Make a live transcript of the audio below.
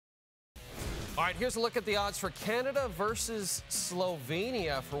All right, here's a look at the odds for Canada versus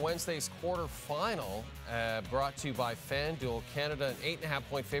Slovenia for Wednesday's quarterfinal. Brought to you by FanDuel. Canada, an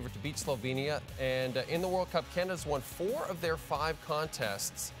 8.5-point favorite to beat Slovenia. And in the World Cup, Canada's won 4 of their 5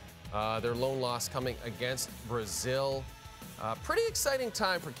 contests. Their lone loss coming against Brazil. Pretty exciting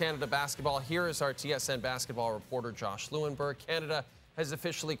time for Canada basketball. Here is our TSN basketball reporter, Josh Lewenberg. Canada has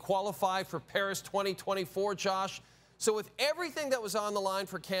officially qualified for Paris 2024, Josh. So with everything that was on the line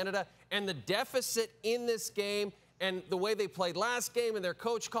for Canada and the deficit in this game and the way they played last game and their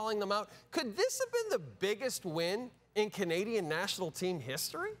coach calling them out, could this have been the biggest win in Canadian national team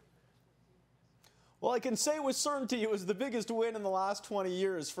history? Well, I can say with certainty it was the biggest win in the last 20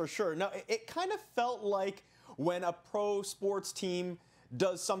 years for sure. Now, it kind of felt like when a pro sports team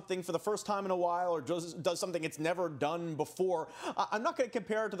does something for the first time in a while or does something it's never done before. I'm not going to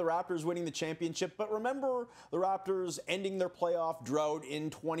compare it to the Raptors winning the championship, but remember the Raptors ending their playoff drought in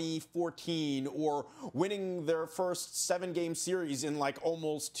 2014 or winning their first 7-game series in like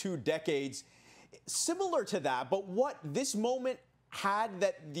almost 2 decades. Similar to that, but what this moment had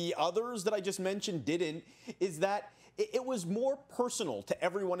that the others that I just mentioned didn't is that it was more personal to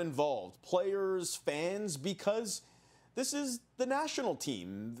everyone involved, players, fans, because this is the national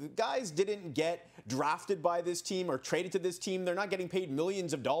team. The guys didn't get drafted by this team or traded to this team. They're not getting paid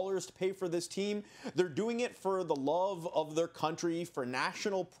millions of dollars to pay for this team. They're doing it for the love of their country, for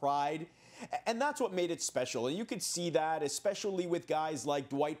national pride. And that's what made it special. And you could see that, especially with guys like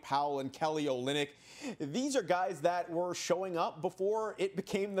Dwight Powell and Kelly Olynyk. These are guys that were showing up before it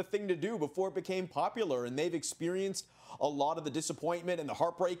became the thing to do, before it became popular. And they've experienced a lot of the disappointment and the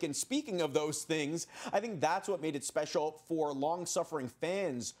heartbreak. And speaking of those things, I think that's what made it special for long-suffering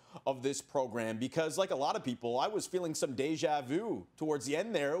fans of this program. Because like a lot of people, I was feeling some deja vu towards the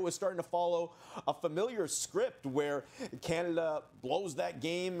end there. It was starting to follow a familiar script where Canada blows that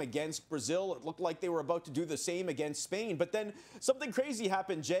game against Brazil. It looked like they were about to do the same against Spain. But then something crazy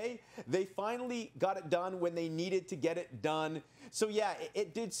happened, Jay. They finally got it done when they needed to get it done. So yeah,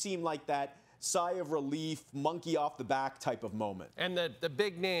 it did seem like that sigh of relief, monkey off the back type of moment. And the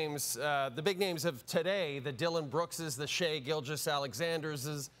big names of today, the Dillon Brookses, the Shai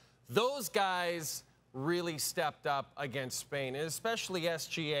Gilgeous-Alexanders, those guys really stepped up against Spain, and especially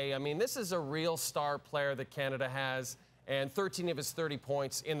SGA. I mean, this is a real star player that Canada has, and 13 of his 30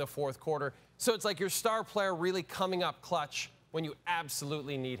 points in the fourth quarter. So it's like your star player really coming up clutch when you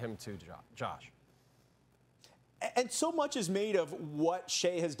absolutely need him to, Josh. And so much is made of what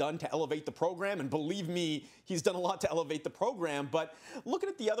Shai has done to elevate the program. And believe me, he's done a lot to elevate the program. But look at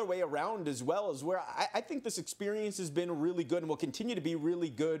it the other way around as well, as where I think this experience has been really good and will continue to be really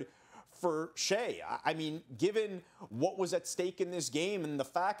good for Shai. I mean, given what was at stake in this game and the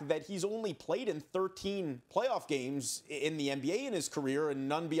fact that he's only played in 13 playoff games in the NBA in his career and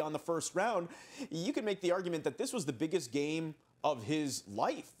none beyond the first round, you can make the argument that this was the biggest game of his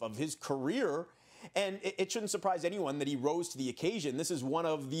life, of his career. And it shouldn't surprise anyone that he rose to the occasion. This is one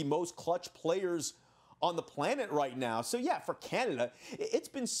of the most clutch players on the planet right now. So yeah, for Canada, it's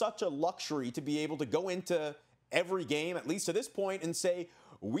been such a luxury to be able to go into every game, at least to this point, and say,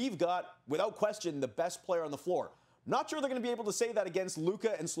 we've got, without question, the best player on the floor. Not sure they're going to be able to say that against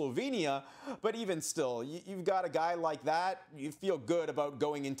Luka and Slovenia, but even still, you've got a guy like that, you feel good about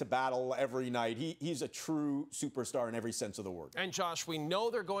going into battle every night. He's a true superstar in every sense of the word. And Josh, we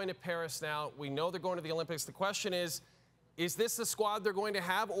know they're going to Paris now. We know they're going to the Olympics. The question is this the squad they're going to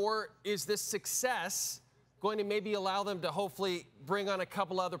have, or is this success going to maybe allow them to hopefully bring on a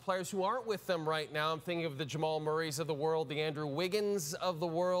couple other players who aren't with them right now? I'm thinking of the Jamal Murrays of the world, the Andrew Wiggins of the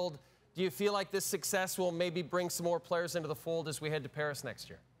world. Do you feel like this success will maybe bring some more players into the fold as we head to Paris next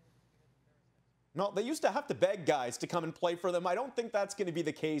year? No, they used to have to beg guys to come and play for them. I don't think that's going to be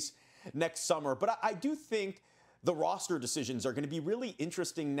the case next summer. But I do think the roster decisions are going to be really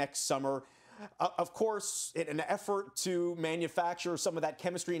interesting next summer. Of course, in an effort to manufacture some of that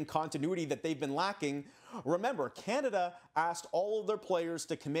chemistry and continuity that they've been lacking, remember, Canada asked all of their players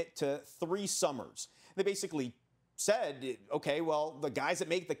to commit to 3 summers. They basically said, okay, well, the guys that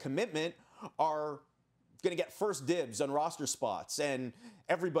make the commitment are going to get first dibs on roster spots, and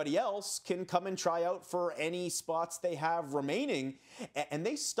everybody else can come and try out for any spots they have remaining. And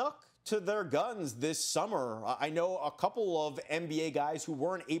they stuck to their guns this summer. I know a couple of NBA guys who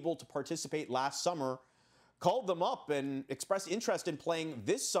weren't able to participate last summer called them up and expressed interest in playing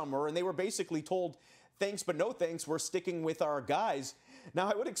this summer, and they were basically told, thanks but no thanks, we're sticking with our guys.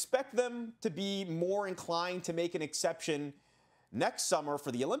 Now, I would expect them to be more inclined to make an exception next summer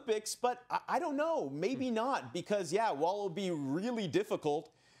for the Olympics, but I don't know, maybe not, because, yeah, while it'll be really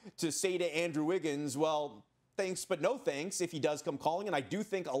difficult to say to Andrew Wiggins, well, thanks but no thanks if he does come calling, and I do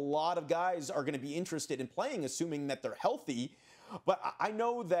think a lot of guys are going to be interested in playing, assuming that they're healthy. But I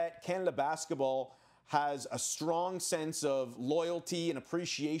know that Canada basketball has a strong sense of loyalty and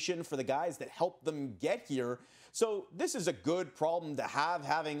appreciation for the guys that helped them get here. So this is a good problem to have,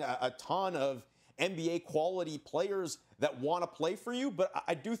 having a ton of NBA quality players that want to play for you. But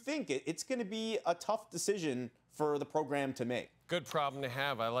I do think it's going to be a tough decision for the program to make. Good problem to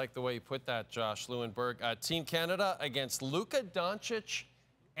have. I like the way you put that, Josh. Lewenberg. Team Canada against Luka Doncic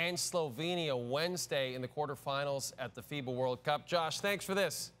and Slovenia Wednesday in the quarterfinals at the FIBA World Cup. Josh, thanks for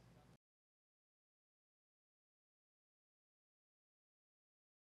this.